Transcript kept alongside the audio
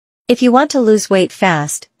If you want to lose weight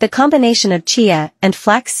fast, the combination of chia and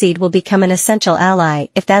flaxseed will become an essential ally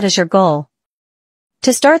if that is your goal.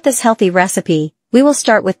 To start this healthy recipe, we will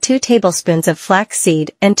start with 2 tablespoons of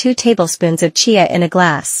flaxseed and 2 tablespoons of chia in a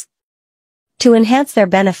glass. To enhance their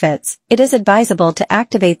benefits, it is advisable to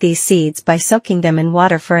activate these seeds by soaking them in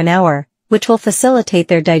water for an hour, which will facilitate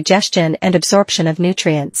their digestion and absorption of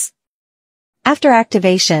nutrients. After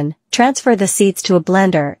activation, transfer the seeds to a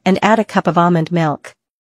blender and add a cup of almond milk.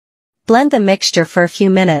 Blend the mixture for a few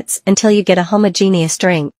minutes until you get a homogeneous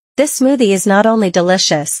drink. This smoothie is not only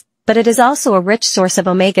delicious, but it is also a rich source of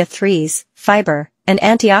omega-3s, fiber, and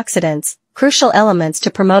antioxidants, crucial elements to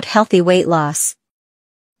promote healthy weight loss.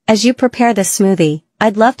 As you prepare this smoothie,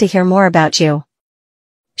 I'd love to hear more about you.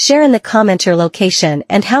 Share in the comments your location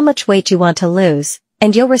and how much weight you want to lose,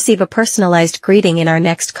 and you'll receive a personalized greeting in our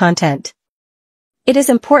next content. It is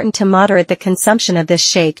important to moderate the consumption of this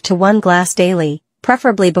shake to 1 glass daily,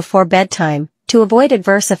 preferably before bedtime, to avoid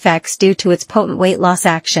adverse effects due to its potent weight loss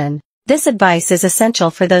action. This advice is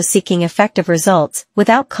essential for those seeking effective results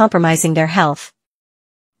without compromising their health.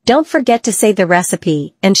 Don't forget to save the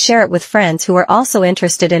recipe and share it with friends who are also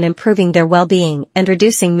interested in improving their well-being and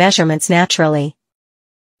reducing measurements naturally.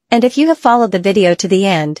 And if you have followed the video to the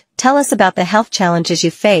end, tell us about the health challenges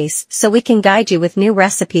you face so we can guide you with new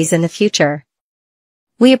recipes in the future.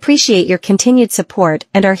 We appreciate your continued support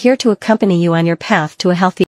and are here to accompany you on your path to a healthy